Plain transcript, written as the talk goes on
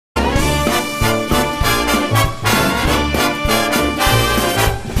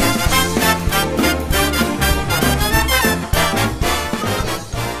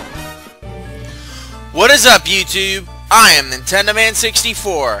is up, YouTube? I am Nintendo Man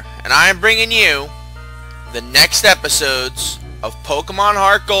 64, and I am bringing you the next episodes of Pokemon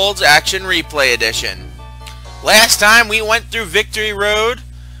HeartGold's Action Replay Edition. Last time we went through Victory Road,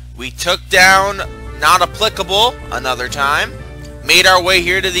 we took down Not Applicable another time, made our way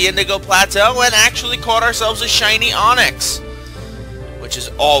here to the Indigo Plateau, and actually caught ourselves a shiny Onix, which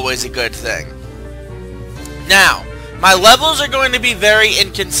is always a good thing. Now, my levels are going to be very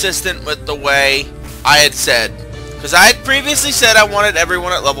inconsistent with the way I had said, because I had previously said I wanted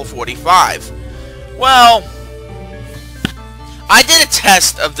everyone at level 45. Well, I did a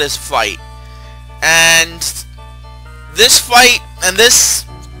test of this fight, and this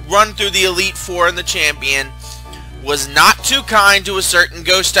run through the Elite Four and the Champion was not too kind to a certain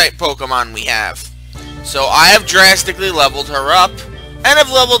Ghost-type Pokemon we have. So I have drastically leveled her up, and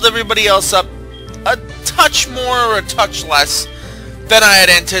have leveled everybody else up a touch more or a touch less than I had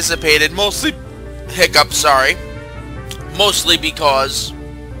anticipated. Mostly because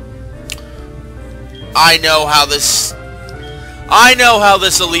I know how this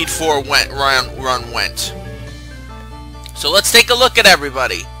Elite Four run went. So let's take a look at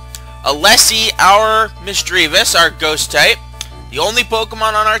everybody. Alessi, our Misdreavus, our Ghost type, the only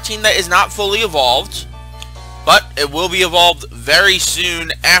Pokemon on our team that is not fully evolved, but it will be evolved very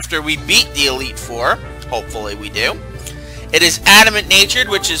soon after we beat the Elite Four. Hopefully we do. It is Adamant Natured,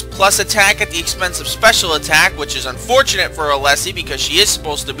 which is plus attack at the expense of special attack, which is unfortunate for Alessi because she is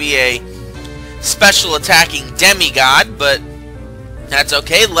supposed to be a special attacking demigod, but that's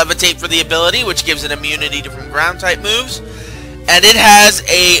okay. Levitate for the ability, which gives it immunity from ground type moves. And it has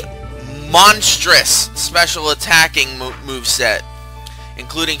a monstrous special attacking moveset,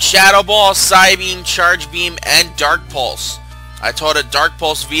 including Shadow Ball, Psybeam, Charge Beam, and Dark Pulse. I taught it Dark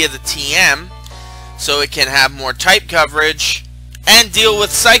Pulse via the TM, so it can have more type coverage and deal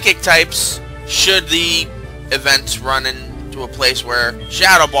with psychic types should the events run into a place where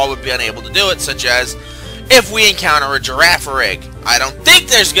Shadow Ball would be unable to do it, such as if we encounter a Girafarig. I don't think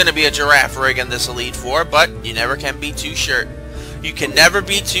there's going to be a Girafarig in this Elite Four, but you never can be too sure. You can never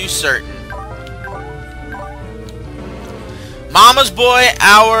be too certain. Mama's Boy,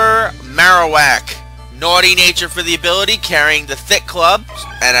 our Marowak. Naughty Nature for the ability, carrying the Thick Club,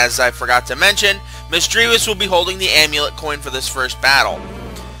 and as I forgot to mention, Misdreavus will be holding the Amulet Coin for this first battle.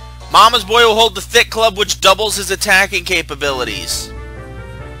 Mama's Boy will hold the Thick Club, which doubles his attacking capabilities.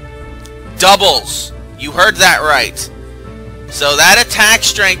 Doubles! You heard that right. So that attack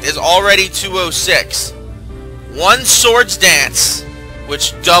strength is already 206. One Swords Dance,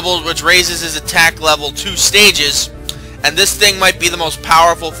 which raises his attack level 2 stages, and this thing might be the most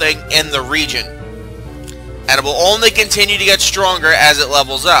powerful thing in the region. And it will only continue to get stronger as it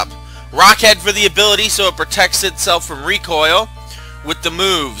levels up. Rockhead for the ability, so it protects itself from recoil with the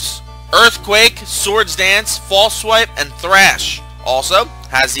moves Earthquake, Swords Dance, False Swipe, and Thrash. Also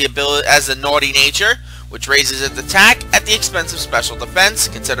has the ability as a Naughty Nature, which raises its attack at the expense of special defense.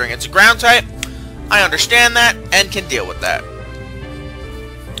 Considering it's a ground type, I understand that and can deal with that.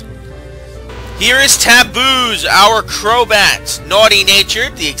 Here is Taboo's, our Crobat. Naughty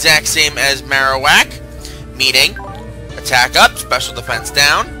Natured, the exact same as Marowak, meaning attack up, special defense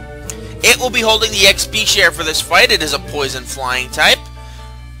down. It will be holding the XP share for this fight. It is a poison flying type.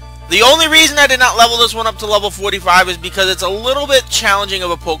 The only reason I did not level this one up to level 45 is because it's a little bit challenging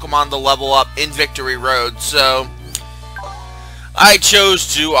of a Pokemon to level up in Victory Road, so I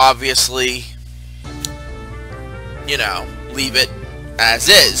chose to obviously, leave it as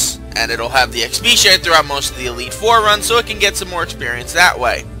is. And it'll have the XP share throughout most of the Elite Four run, so it can get some more experience that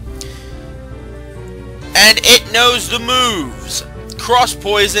way. And it knows the moves Cross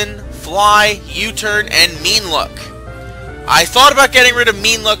Poison, Fly, U-Turn, and Mean Look. I thought about getting rid of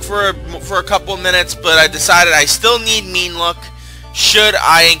Mean Look for a couple of minutes, but I decided I still need Mean Look should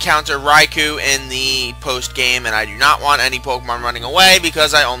I encounter Raikou in the post-game, and I do not want any Pokemon running away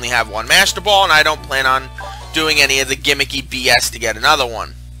because I only have one Master Ball, and I don't plan on doing any of the gimmicky BS to get another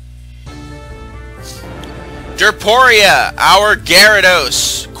one. Derporia, our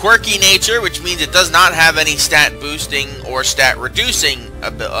Gyarados. Quirky Nature, which means it does not have any stat boosting or stat reducing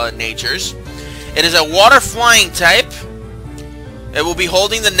natures. It is a water flying type. It will be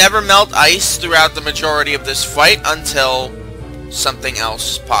holding the Never Melt Ice throughout the majority of this fight until something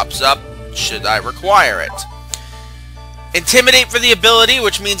else pops up, should I require it. Intimidate for the ability,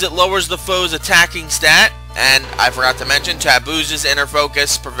 which means it lowers the foe's attacking stat. And I forgot to mention, Taboo's Inner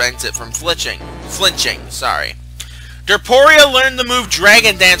Focus prevents it from flinching. Derporia learned the move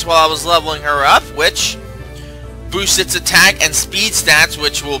Dragon Dance while I was leveling her up, which boosts its attack and speed stats,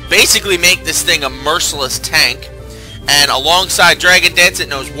 which will basically make this thing a merciless tank. And alongside Dragon Dance, it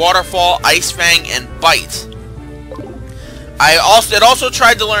knows Waterfall, Ice Fang, and Bite. It also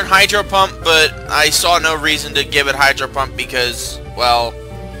tried to learn Hydro Pump, but I saw no reason to give it Hydro Pump because, well,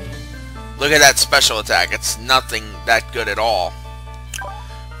 look at that special attack. It's nothing that good at all.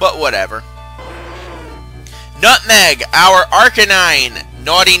 But whatever. Nutmeg, our Arcanine,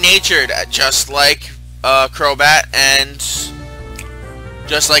 naughty-natured, just like Crobat and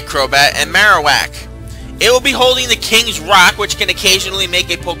Marowak. It will be holding the King's Rock, which can occasionally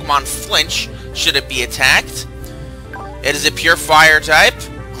make a Pokemon flinch should it be attacked. It is a pure fire type.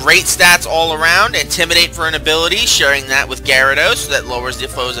 Great stats all around. Intimidate for an ability, sharing that with Gyarados, so that lowers the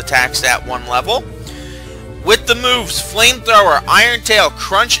foe's attack stat 1 level. With the moves Flamethrower, Iron Tail,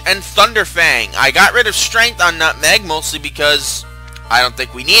 Crunch, and Thunder Fang. I got rid of Strength on Nutmeg, mostly because I don't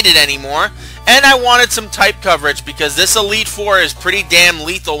think we need it anymore. And I wanted some type coverage, because this Elite Four is pretty damn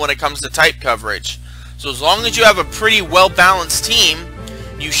lethal when it comes to type coverage. So as long as you have a pretty well-balanced team,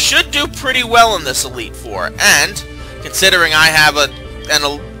 you should do pretty well in this Elite Four. And considering I have a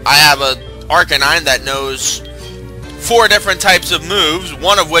Arcanine that knows 4 different types of moves,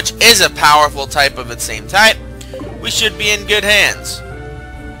 one of which is a powerful type of its same type, we should be in good hands.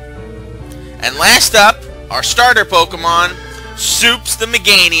 And last up, our starter Pokemon, Soups the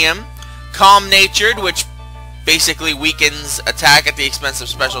Meganium, calm-natured, which basically weakens attack at the expense of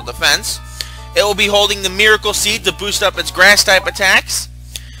special defense. It will be holding the Miracle Seed to boost up its Grass-type attacks,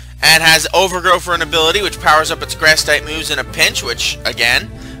 and has Overgrow for an ability, which powers up its Grass-type moves in a pinch, which, again,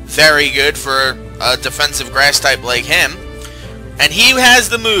 very good for a defensive Grass-type like him. And he has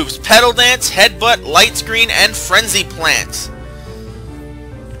the moves Petal Dance, Headbutt, Light Screen, and Frenzy Plant.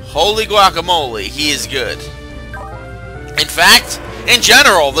 Holy guacamole, he is good. In fact, in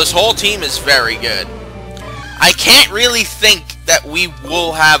general, this whole team is very good. I can't really think that we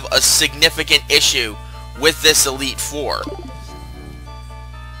will have a significant issue with this Elite Four.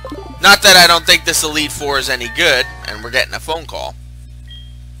 Not that I don't think this Elite Four is any good, and we're getting a phone call.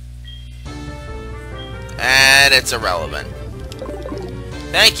 And it's irrelevant.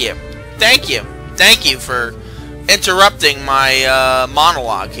 Thank you. Thank you. Thank you for interrupting my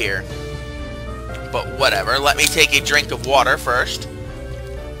monologue here. But whatever, let me take a drink of water first.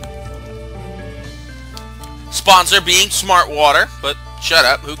 Sponsor being Smart Water, but shut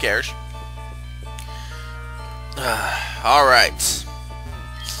up, who cares? Alright.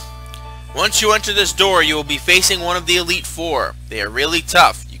 Once you enter this door, you will be facing one of the Elite Four. They are really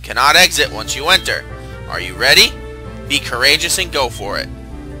tough. You cannot exit once you enter. Are you ready? Be courageous and go for it.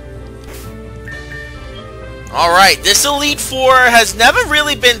 Alright, this Elite Four has never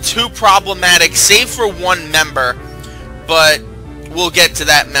really been too problematic, save for one member. But we'll get to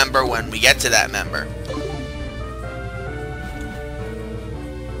that member when we get to that member.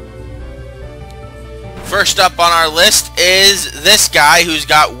 First up on our list is this guy who's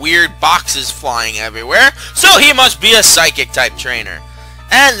got weird boxes flying everywhere, so he must be a Psychic-type trainer.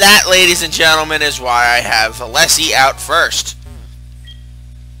 And that, ladies and gentlemen, is why I have Alessi out first.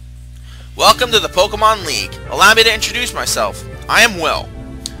 Welcome to the Pokemon League. Allow me to introduce myself. I am Will.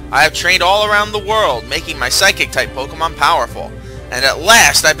 I have trained all around the world, making my Psychic-type Pokemon powerful. And at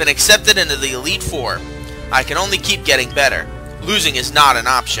last, I've been accepted into the Elite Four. I can only keep getting better. Losing is not an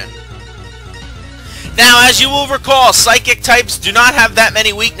option. Now, as you will recall, Psychic types do not have that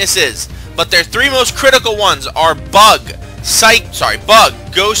many weaknesses, but their 3 most critical ones are Bug,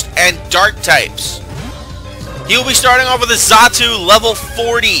 Ghost, and Dark types. He will be starting off with a Xatu level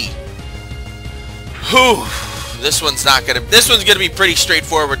 40. Whew, this one's gonna be pretty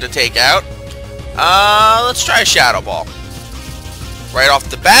straightforward to take out. Let's try a Shadow Ball. Right off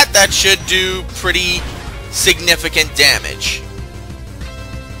the bat, that should do pretty significant damage.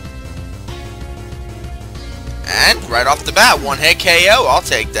 And right off the bat, 1-hit KO, I'll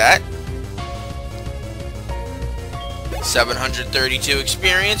take that. 732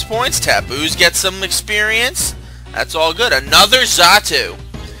 experience points. Taboo's get some experience. That's all good. Another Xatu.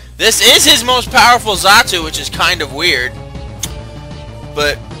 This is his most powerful Xatu, which is kind of weird.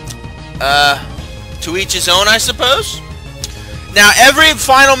 But, to each his own, I suppose. Now, every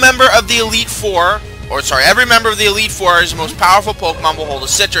final member of the Elite Four, every member of the Elite Four, his most powerful Pokemon will hold a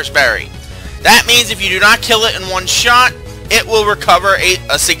Citrus Berry. That means if you do not kill it in one shot, it will recover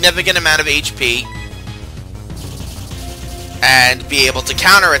a significant amount of HP and be able to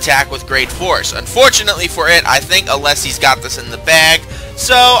counterattack with great force. Unfortunately for it, I think Alessi's got this in the bag,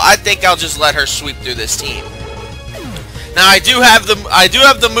 so I think I'll just let her sweep through this team. Now I do have the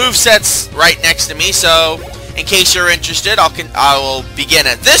movesets right next to me, so in case you're interested, I will begin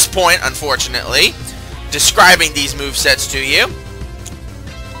at this point, unfortunately, describing these movesets to you.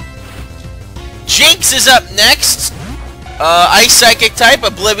 Jinx is up next. Ice Psychic type,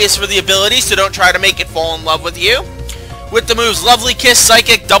 oblivious for the ability, so don't try to make it fall in love with you. With the moves Lovely Kiss,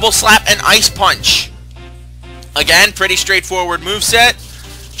 Psychic, Double Slap, and Ice Punch. Again, pretty straightforward moveset.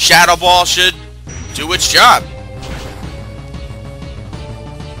 Shadow Ball should do its job.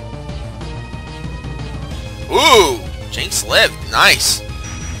 Ooh, Jinx lived. Nice.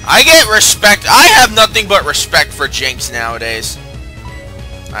 I get respect. I have nothing but respect for Jinx nowadays.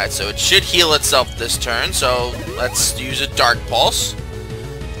 Alright, so it should heal itself this turn, so let's use a Dark Pulse.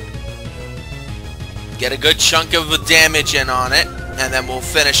 Get a good chunk of the damage in on it, and then we'll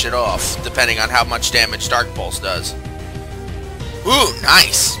finish it off, depending on how much damage Dark Pulse does. Ooh,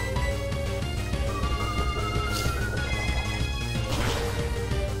 nice!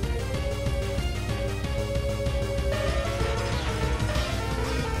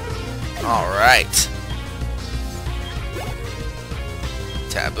 Alright.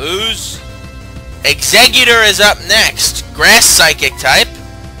 Taboos. Executor is up next. Grass Psychic type.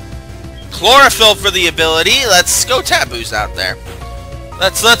 Chlorophyll for the ability. Let's go Taboos out there.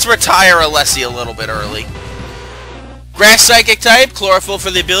 Let's retire Alessi a little bit early. Grass Psychic type. Chlorophyll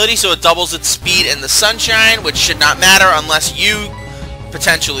for the ability, so it doubles its speed in the Sunshine, which should not matter unless you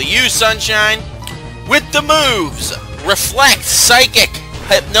potentially use Sunshine. With the moves Reflect, Psychic,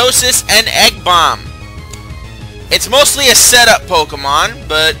 Hypnosis, and Egg Bomb. It's mostly a setup Pokemon,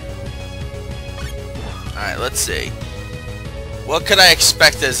 but... Alright, let's see. What could I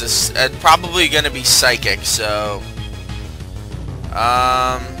expect as this? Probably going to be Psychic, so...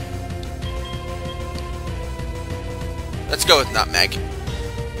 Let's go with Nutmeg.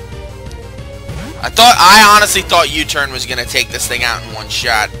 I honestly thought U-Turn was going to take this thing out in one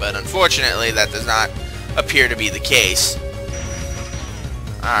shot, but unfortunately that does not appear to be the case.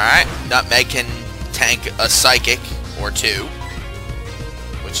 Alright, Nutmeg can tank a Psychic or two,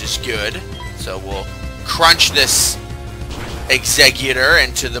 which is good. So we'll crunch this Executor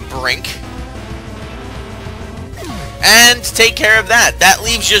into the brink and take care of that. That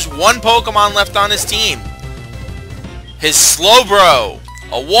leaves just one Pokemon left on his team. His Slowbro,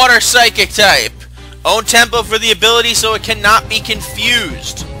 a Water Psychic type. Own Tempo for the ability so it cannot be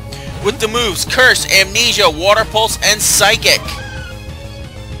confused. With the moves Curse, Amnesia, Water Pulse, and Psychic.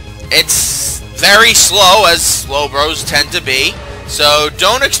 It's very slow, as Slowbros tend to be, so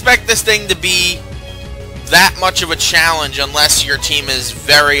don't expect this thing to be that much of a challenge unless your team is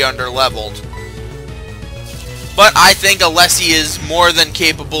very underleveled. But I think Alessi is more than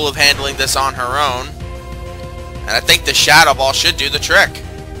capable of handling this on her own, and I think the Shadow Ball should do the trick.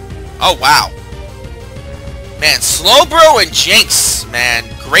 Oh, wow. Man, Slowbro and Jinx, man,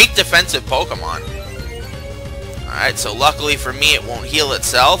 great defensive Pokemon. Alright, so luckily for me it won't heal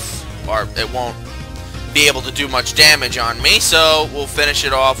itself, or it won't be able to do much damage on me, so we'll finish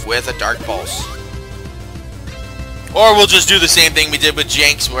it off with a Dark Pulse. Or we'll just do the same thing we did with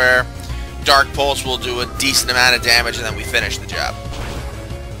Jinx, where Dark Pulse will do a decent amount of damage and then we finish the job.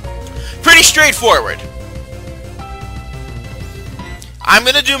 Pretty straightforward. I'm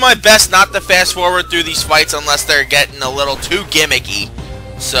going to do my best not to fast forward through these fights unless they're getting a little too gimmicky,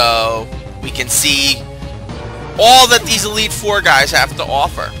 so we can see all that these Elite Four guys have to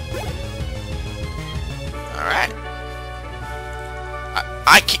offer. Alright.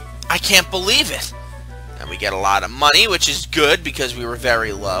 I can't believe it. And we get a lot of money, which is good because we were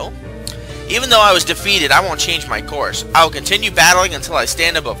very low. Even though I was defeated, I won't change my course. I will continue battling until I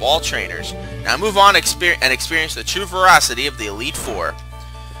stand above all trainers. Now move on and experience the true ferocity of the Elite Four.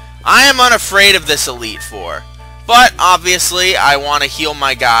 I am unafraid of this Elite Four, but obviously I want to heal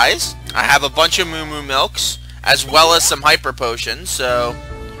my guys. I have a bunch of Moo Moo Milks, as well as some Hyper Potions, so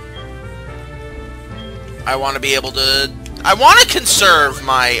I want to be able to... I want to conserve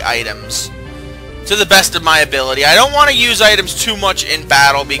my items to the best of my ability. I don't want to use items too much in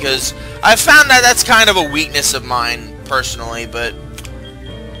battle because I've found that that's kind of a weakness of mine, personally, but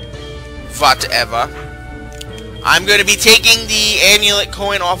whatever. I'm going to be taking the Amulet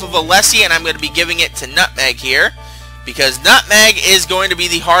Coin off of Alessi, and I'm going to be giving it to Nutmeg here, because Nutmeg is going to be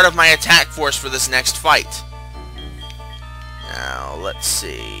the heart of my attack force for this next fight. Now, let's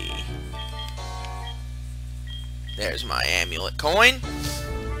see. There's my Amulet Coin.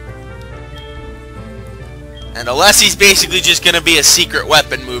 And Alessi's basically just going to be a secret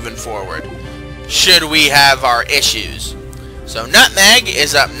weapon moving forward, should we have our issues. So Nutmeg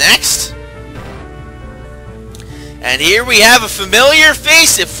is up next. And here we have a familiar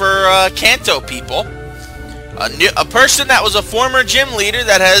face for Kanto people. A person that was a former gym leader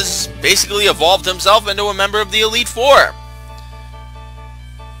that has basically evolved himself into a member of the Elite Four.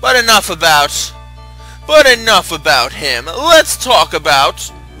 But enough about him. Let's talk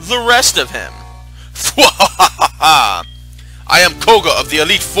about the rest of him. I am Koga of the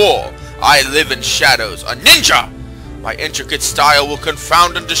Elite Four. I live in shadows, a ninja. My intricate style will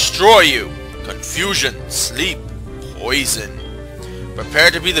confound and destroy you. Confusion, sleep, poison.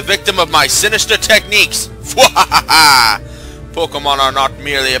 Prepare to be the victim of my sinister techniques. Pokemon are not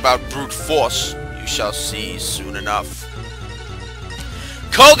merely about brute force. You shall see soon enough.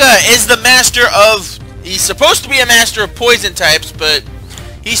 Koga is the master of... He's supposed to be a master of poison types, but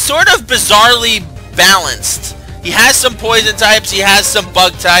he's sort of bizarrely balanced. He has some poison types, he has some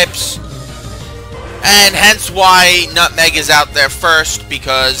bug types, and hence why Nutmeg is out there first,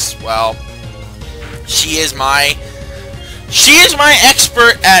 because, well, she is my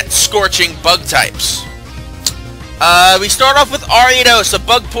expert at scorching bug types. We start off with Ariados, a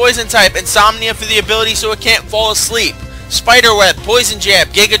bug poison type, Insomnia for the ability so it can't fall asleep, Spiderweb, Poison Jab,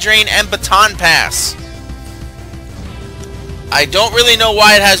 Giga Drain, and Baton Pass. I don't really know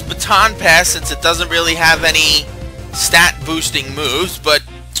why it has Baton Pass since it doesn't really have any stat boosting moves, but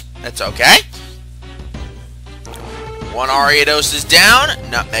that's okay. One Ariados is down,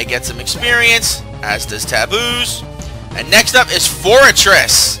 Nutmeg gets some experience, as does Taboo's. And next up is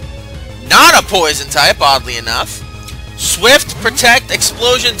Forretress. Not a poison type, oddly enough. Swift, Protect,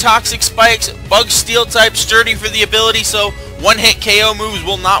 Explosion, Toxic Spikes, Bug Steel type, Sturdy for the ability, so one-hit KO moves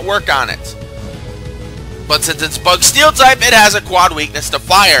will not work on it. But since it's Bug Steel type, it has a quad weakness to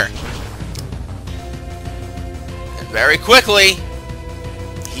fire. And very quickly,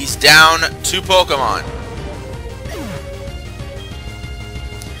 he's down 2 Pokemon.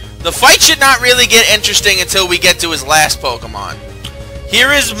 The fight should not really get interesting until we get to his last Pokemon.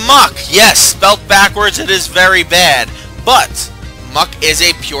 Here is Muck. Yes, spelt backwards, it is very bad. But Muck is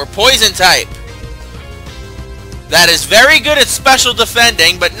a pure poison type. That is very good at special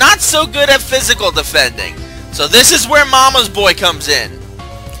defending, but not so good at physical defending. So this is where Mama's Boy comes in.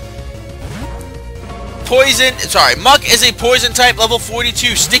 Muck is a poison type, level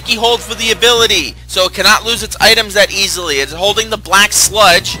 42, Sticky Hold for the ability, so it cannot lose its items that easily. It's holding the Black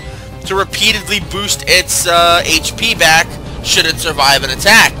Sludge to repeatedly boost its HP back should it survive an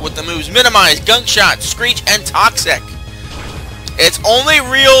attack, with the moves Minimize, Gunk Shot, Screech, and Toxic. Its only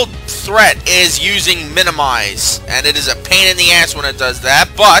real threat is using Minimize, and it is a pain in the ass when it does that,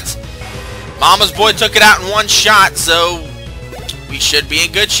 but Mama's Boy took it out in one shot, so we should be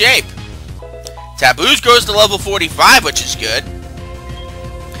in good shape. Taboo's goes to level 45, which is good.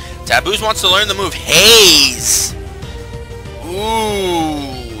 Taboo's wants to learn the move Haze.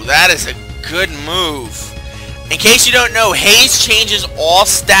 Ooh, that is a good move. In case you don't know, Haze changes all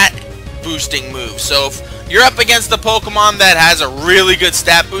stat boosting moves. So if you're up against a Pokemon that has a really good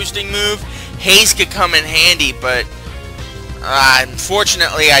stat boosting move, Haze could come in handy, but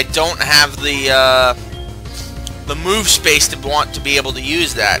unfortunately I don't have the move space to want to be able to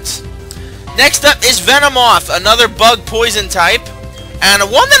use that. Next up is Venomoth, another bug poison type, and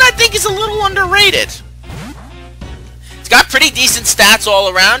one that I think is a little underrated. It's got pretty decent stats all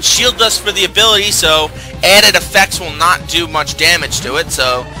around, Shield Dust for the ability, so added effects will not do much damage to it,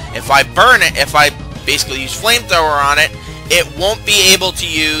 so if I burn it, if I basically use Flamethrower on it, it won't be able to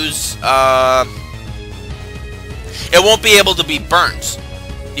use, it won't be able to be burnt.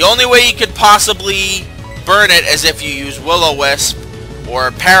 The only way you could possibly burn it is if you use Will-O-Wisp,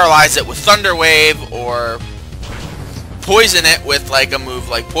 or paralyze it with Thunder Wave, or poison it with like a move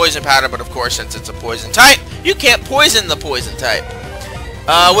like Poison Powder, but of course since it's a poison type, you can't poison the poison type.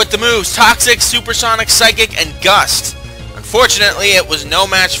 With the moves Toxic, Supersonic, Psychic, and Gust. Unfortunately, it was no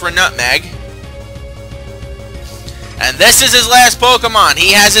match for Nutmeg. And this is his last Pokemon.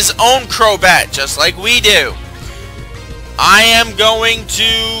 He has his own Crobat, just like we do. I am going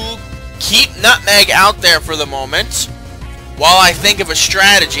to keep Nutmeg out there for the moment while I think of a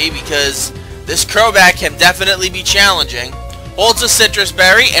strategy, because this Crobat can definitely be challenging. Holds a Citrus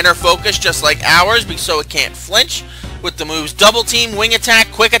Berry, Inner Focus just like ours, so it can't flinch, with the moves Double Team, Wing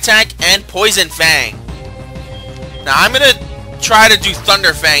Attack, Quick Attack, and Poison Fang. Now I'm going to try to do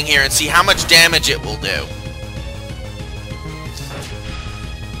Thunder Fang here and see how much damage it will do.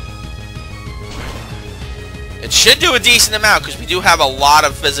 It should do a decent amount because we do have a lot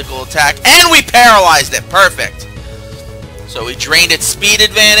of physical attack, and we paralyzed it. Perfect. So we drained its speed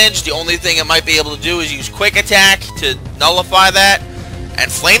advantage. The only thing it might be able to do is use Quick Attack to nullify that. And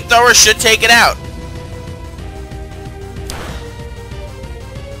Flamethrower should take it out.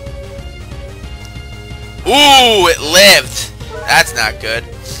 Ooh, it lived. That's not good.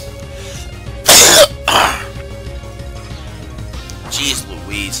 Jeez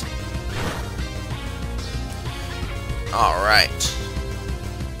Louise. Alright.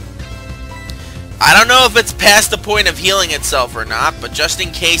 I don't know if it's past the point of healing itself or not, but just in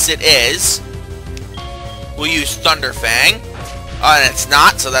case it is, we'll use Thunder Fang. And it's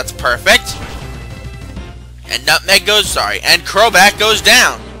not, so that's perfect. And Nutmeg goes, sorry, and Crobat goes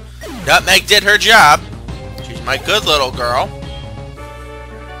down. Nutmeg did her job. She's my good little girl.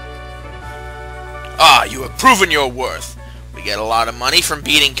 Ah, you have proven your worth. We get a lot of money from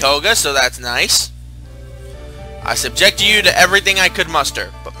beating Koga, so that's nice. I subjected you to everything I could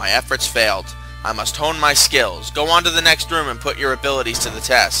muster, but my efforts failed. I must hone my skills. Go on to the next room and put your abilities to the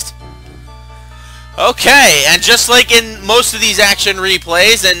test. Okay, and just like in most of these action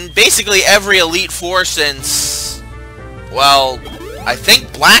replays, and basically every Elite Four since, well, I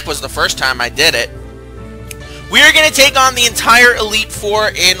think Black was the first time I did it, we are going to take on the entire Elite Four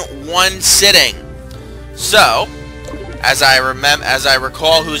in one sitting. So, as I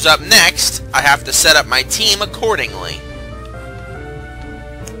recall who's up next, I have to set up my team accordingly.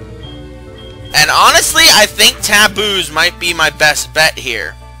 And honestly, I think Taboos might be my best bet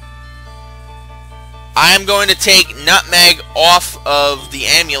here. I am going to take Nutmeg off of the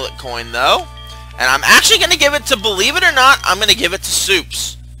Amulet coin, though. And I'm actually going to give it to, believe it or not, I'm going to give it to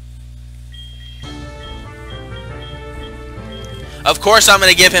Soups. Of course, I'm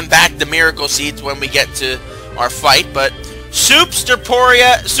going to give him back the Miracle Seeds when we get to our fight, but Soups and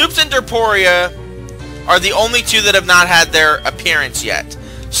Derporia are the only two that have not had their appearance yet.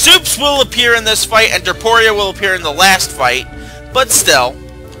 Soups will appear in this fight, and Derporia will appear in the last fight, but still,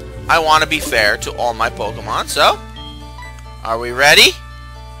 I want to be fair to all my Pokemon, so, are we ready?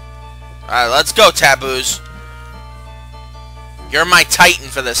 Alright, let's go, Taboos. You're my Titan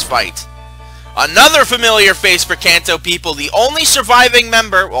for this fight. Another familiar face for Kanto people, the only surviving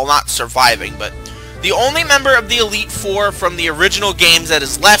member, well, not surviving, but the only member of the Elite Four from the original games that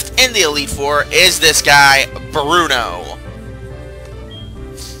is left in the Elite Four is this guy, Bruno.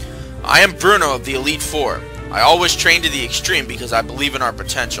 I am Bruno of the Elite Four. I always train to the extreme because I believe in our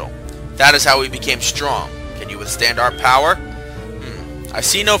potential. That is how we became strong. Can you withstand our power? I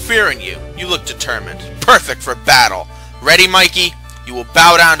see no fear in you. You look determined. Perfect for battle. Ready, Mikey? You will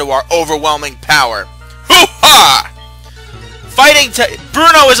bow down to our overwhelming power. Hoo-ha!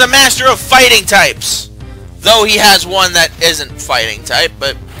 Bruno is a master of fighting types. Though he has one that isn't fighting type,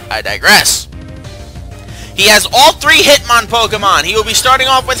 but I digress. He has all three Hitmon Pokemon. He will be starting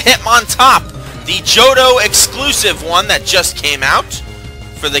off with Hitmontop, the Johto exclusive one that just came out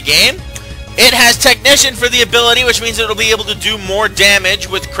for the game. It has Technician for the ability, which means it will be able to do more damage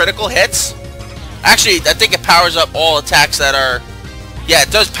with critical hits. Actually, I think it powers up all attacks that are... Yeah,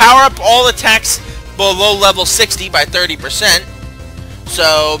 it does power up all attacks below level 60 by 30%.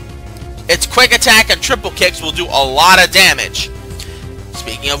 So, its Quick Attack and Triple Kicks will do a lot of damage.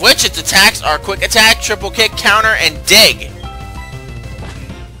 Speaking of which, its attacks are Quick Attack, Triple Kick, Counter, and Dig.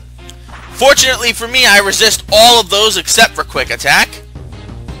 Fortunately for me, I resist all of those except for Quick Attack.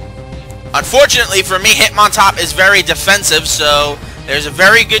 Unfortunately for me, Hitmontop is very defensive, so there's a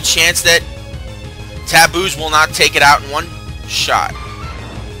very good chance that Taboos will not take it out in one shot.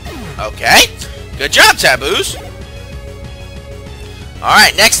 Okay, good job, Taboos.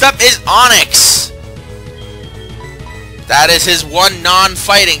 Alright, next up is Onix. That is his one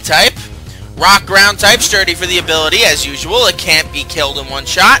non-fighting type. Rock Ground type, sturdy for the ability, as usual. It can't be killed in one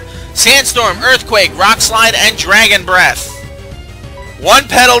shot. Sandstorm, Earthquake, Rock Slide, and Dragon Breath. One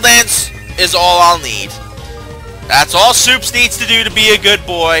Petal Dance is all I'll need. That's all Soups needs to do to be a good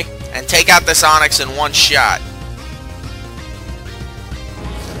boy and take out this Onix in one shot.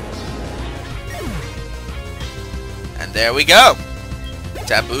 And there we go.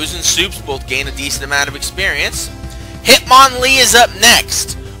 Taboos and Soups both gain a decent amount of experience. Hitmonlee is up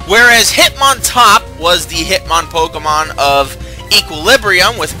next. Whereas Hitmontop was the Hitmon Pokemon of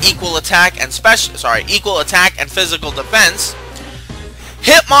Equilibrium with equal attack and physical defense,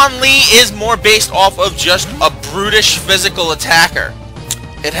 Hitmonlee is more based off of just a brutish physical attacker.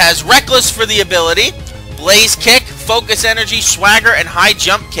 It has Reckless for the ability, Blaze Kick, Focus Energy, Swagger, and High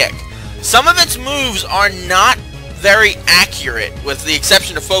Jump Kick. Some of its moves are not very accurate, with the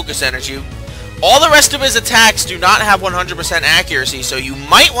exception of Focus Energy. All the rest of his attacks do not have 100% accuracy, so you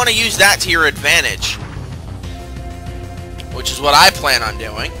might want to use that to your advantage. Which is what I plan on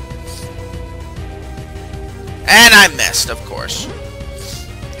doing. And I missed, of course.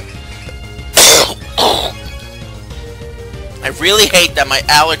 I really hate that my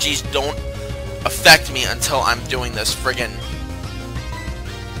allergies don't affect me until I'm doing this friggin'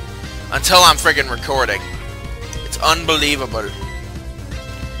 recording. It's unbelievable.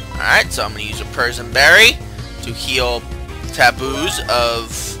 Alright, so I'm going to use a Persian Berry to heal Taboos of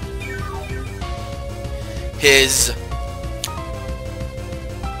his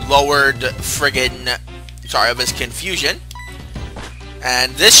of his confusion.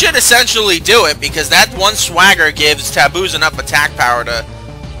 And this should essentially do it, because that one swagger gives Taboos enough attack power to,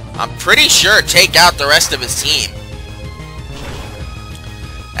 I'm pretty sure, take out the rest of his team.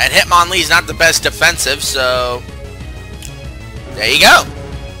 And Hitmonlee's not the best defensive, so there you go.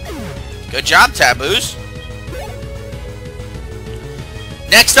 Good job, Taboos.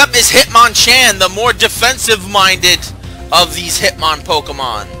 Next up is Hitmonchan, the more defensive-minded of these Hitmon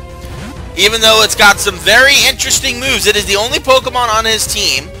Pokemon. Even though it's got some very interesting moves, it is the only Pokemon on his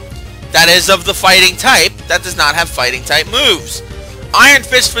team that is of the fighting type that does not have fighting type moves. Iron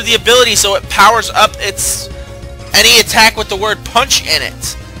Fist for the ability, so it powers up its any attack with the word punch in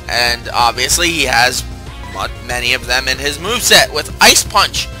it. And obviously he has many of them in his moveset with Ice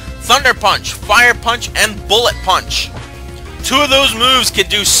Punch, Thunder Punch, Fire Punch, and Bullet Punch. 2 of those moves can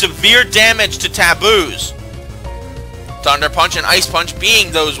do severe damage to Taboos. Thunder Punch and Ice Punch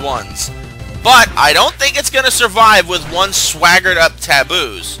being those ones. But I don't think it's going to survive with one swaggered up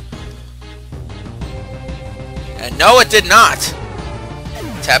Taboos. And no, it did not.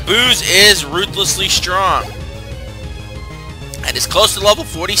 Taboos is ruthlessly strong. And is close to level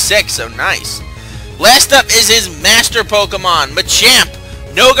 46, so nice. Last up is his master Pokemon, Machamp.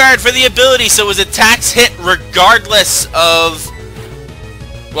 No guard for the ability, so his attacks hit regardless of...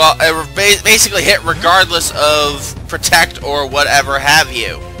 well, basically hit regardless of protect or whatever have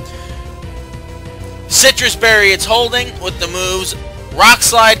you. Citrus Berry it's holding with the moves Rock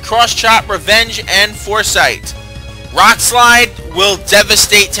Slide, Cross Chop, Revenge, and Foresight. Rock Slide will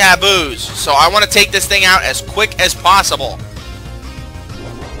devastate Taboos, so I want to take this thing out as quick as possible.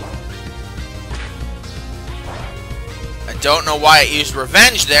 I don't know why it used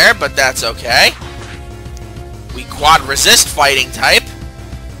Revenge there, but that's okay. We quad resist fighting type.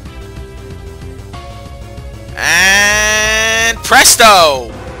 And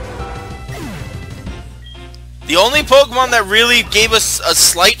presto! The only Pokemon that really gave us a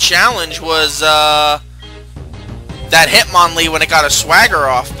slight challenge was that Hitmonlee when it got a swagger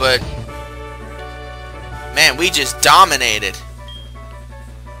off, but man, we just dominated.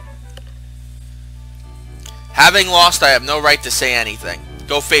 Having lost, I have no right to say anything.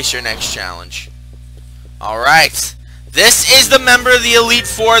 Go face your next challenge. Alright. This is the member of the Elite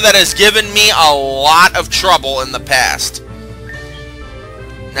Four that has given me a lot of trouble in the past.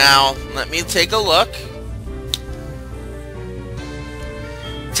 Now, let me take a look.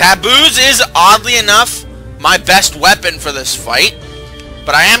 Taboos is, oddly enough, my best weapon for this fight.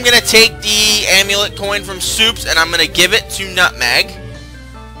 But I am going to take the amulet coin from Soups and I'm going to give it to Nutmeg.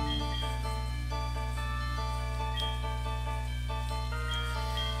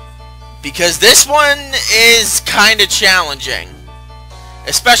 Because this one is kind of challenging.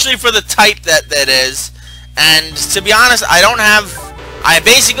 Especially for the type that is. And to be honest, I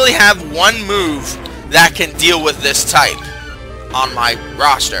basically have one move that can deal with this type on my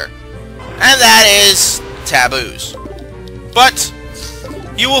roster. And that is Taboos. But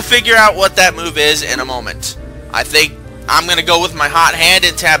you will figure out what that move is in a moment. I think I'm going to go with my hot hand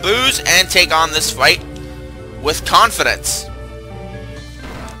in Taboos and take on this fight with confidence.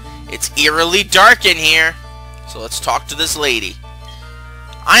 It's eerily dark in here, so let's talk to this lady.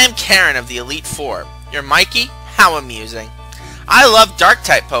 I am Karen of the Elite Four. You're Mikey? How amusing. I love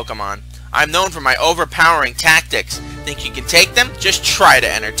Dark-type Pokemon. I'm known for my overpowering tactics. Think you can take them? Just try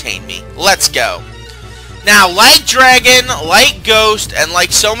to entertain me. Let's go. Now, like Dragon, like Ghost, and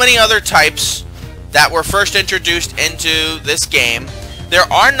like so many other types that were first introduced into this game,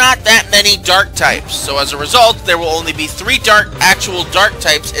 there are not that many Dark types. So as a result, there will only be 3 actual Dark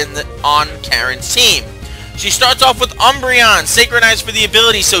types on Karen's team. She starts off with Umbreon, synchronized for the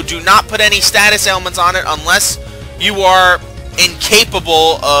ability, so do not put any status ailments on it unless you are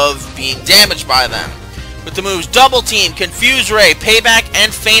incapable of being damaged by them. With the moves Double Team, Confuse Ray, Payback,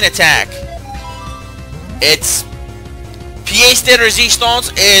 and Feint Attack. Its pièce de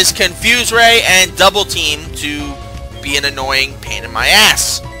résistance is Confuse Ray and Double Team to be an annoying pain in my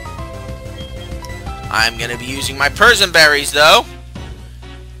ass. I'm going to be using my Persian Berries though,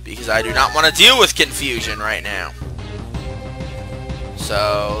 because I do not want to deal with confusion right now.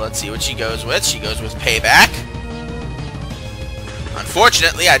 So let's see what she goes with. She goes with Payback.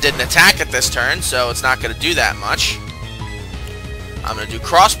 Unfortunately, I didn't attack it this turn, so it's not going to do that much. I'm going to do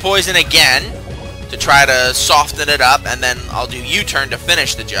Cross Poison again to try to soften it up, and then I'll do U-turn to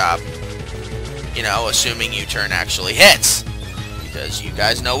finish the job. You know, assuming U-turn actually hits. Because you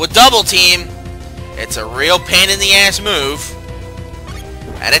guys know with Double Team, it's a real pain in the ass move.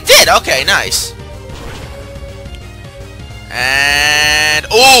 And it did! Okay, nice. And...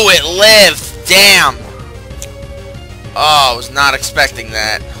 oh, it lived! Damn! Oh, I was not expecting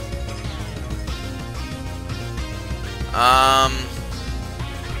that.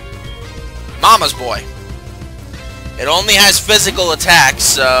 Mama's Boy. It only has physical attacks,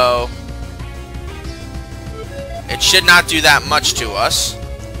 so it should not do that much to us.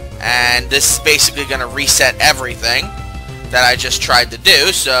 And this is basically going to reset everything that I just tried to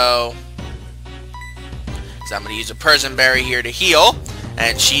do, so I'm going to use a Prison Berry here to heal,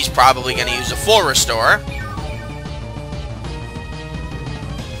 and she's probably going to use a full restore.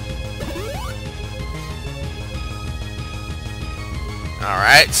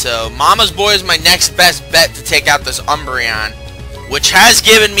 Alright, so Mama's Boy is my next best bet to take out this Umbreon, which has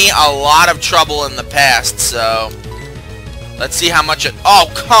given me a lot of trouble in the past, so let's see how much it...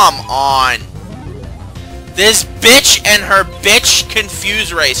 Oh, come on! This bitch and her bitch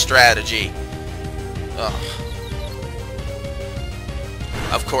Confuse Ray strategy. Ugh.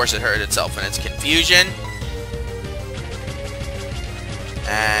 Of course it hurt itself in its confusion.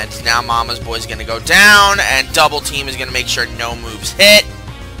 And now Mama's Boy's gonna go down, and Double Team is gonna make sure no moves hit.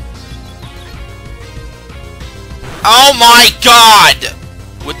 Oh my god!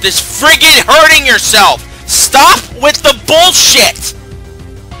 With this friggin' hurting yourself! Stop with the bullshit!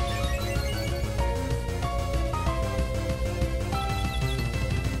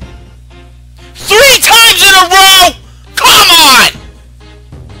 Three times in a row! Come on!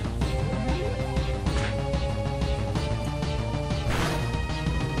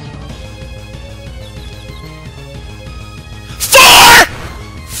 Four!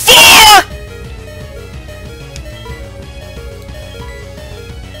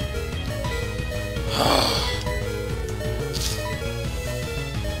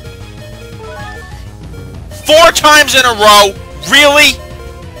 4 times in a row? Really?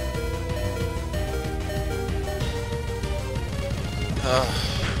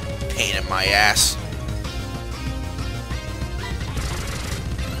 Pain in my ass.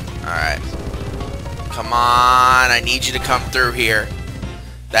 Alright. Come on, I need you to come through here.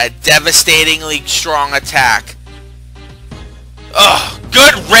 That devastatingly strong attack. Ugh,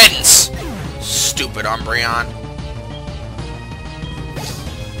 good riddance! Stupid Umbreon.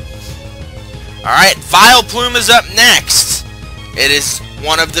 Alright, Vileplume is up next. It is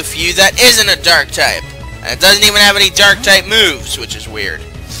one of the few that isn't a Dark type. And it doesn't even have any Dark type moves, which is weird.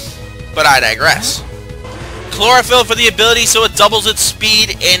 But I digress. Chlorophyll for the ability so it doubles its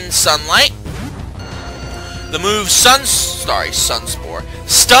speed in sunlight. The move Sunspore,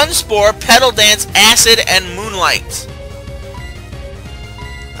 Stun Spore, Petal Dance, Acid, and Moonlight.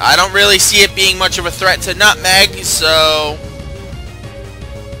 I don't really see it being much of a threat to Nutmeg, so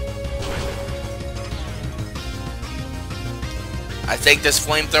I think this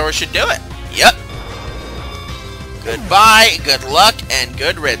Flamethrower should do it. Yep. Goodbye, good luck, and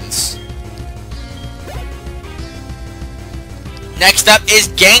good riddance. Next up is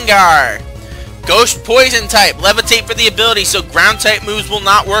Gengar. Ghost Poison type. Levitate for the ability so ground type moves will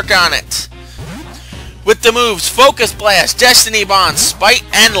not work on it. With the moves Focus Blast, Destiny Bond, Spite,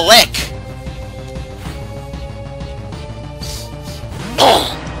 and Lick.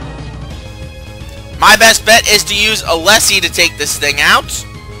 My best bet is to use Alessi to take this thing out.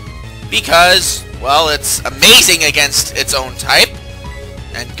 Because, well, it's amazing against its own type.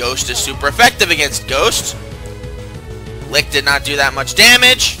 And Ghost is super effective against Ghost. Lick did not do that much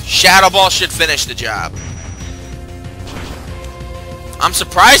damage. Shadow Ball should finish the job. I'm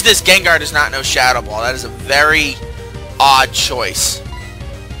surprised this Gengar does not know Shadow Ball. That is a very odd choice.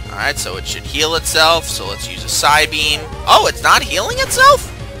 Alright, so it should heal itself. So let's use a Psybeam. Oh, it's not healing itself?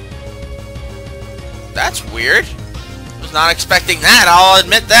 That's weird. Was not expecting that, I'll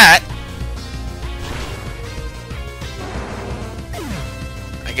admit that.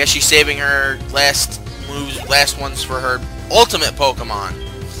 I guess she's saving her last ones for her ultimate Pokemon.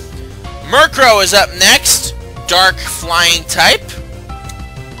 Murkrow is up next. Dark Flying type.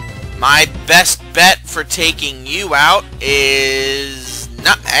 My best bet for taking you out is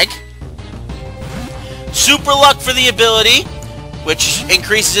Nutmeg. Super Luck for the ability, which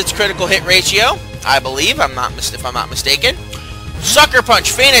increases its critical hit ratio, I believe, if I'm not mistaken. Sucker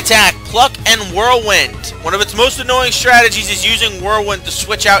Punch, Feint Attack, Pluck, and Whirlwind. One of its most annoying strategies is using Whirlwind to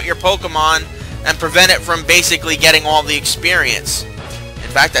switch out your Pokemon and prevent it from basically getting all the experience.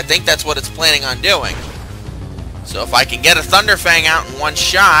 In fact, I think that's what it's planning on doing. So if I can get a Thunderfang out in one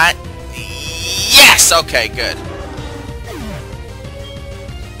shot... Yes! Okay, good.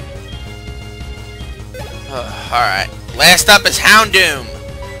 Alright. Last up is Houndoom.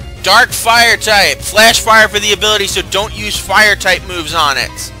 Dark Fire type. Flash Fire for the ability, so don't use Fire type moves on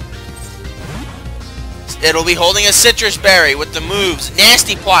it. It'll be holding a Citrus Berry with the moves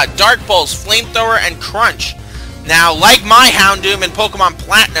Nasty Plot, Dark Pulse, Flamethrower, and Crunch. Now, like my Houndoom in Pokemon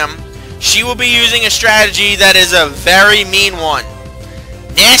Platinum, she will be using a strategy that is a very mean one.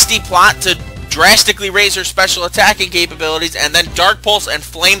 Nasty Plot to drastically raise her special attacking capabilities, and then Dark Pulse and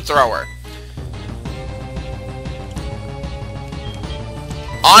Flamethrower.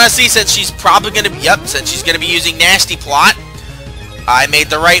 Honestly, since she's probably going to... since she's going to be using Nasty Plot, I made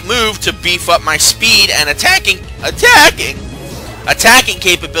the right move to beef up my speed and attacking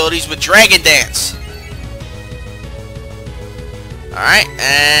capabilities with Dragon Dance. Alright,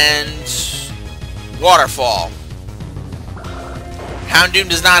 and Waterfall. Houndoom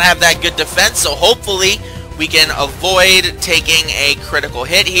does not have that good defense, so hopefully we can avoid taking a critical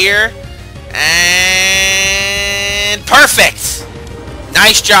hit here. And perfect!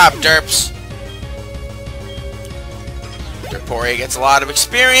 Nice job, Derps. Derporia gets a lot of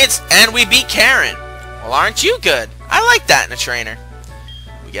experience, and we beat Karen. Well, aren't you good? I like that in a trainer.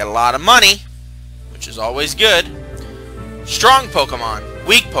 We get a lot of money, which is always good. Strong Pokemon,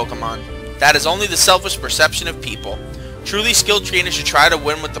 weak Pokemon. That is only the selfish perception of people. Truly skilled trainers should try to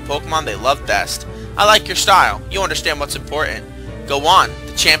win with the Pokemon they love best. I like your style. You understand what's important. Go on.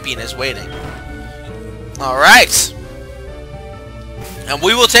 The champion is waiting. Alright. And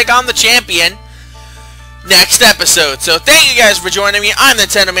we will take on the champion next episode. So thank you guys for joining me. I'm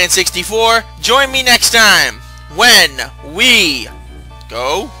Nintendo Man 64. Join me next time when we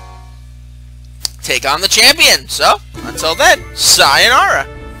go take on the champion. So, until then, sayonara.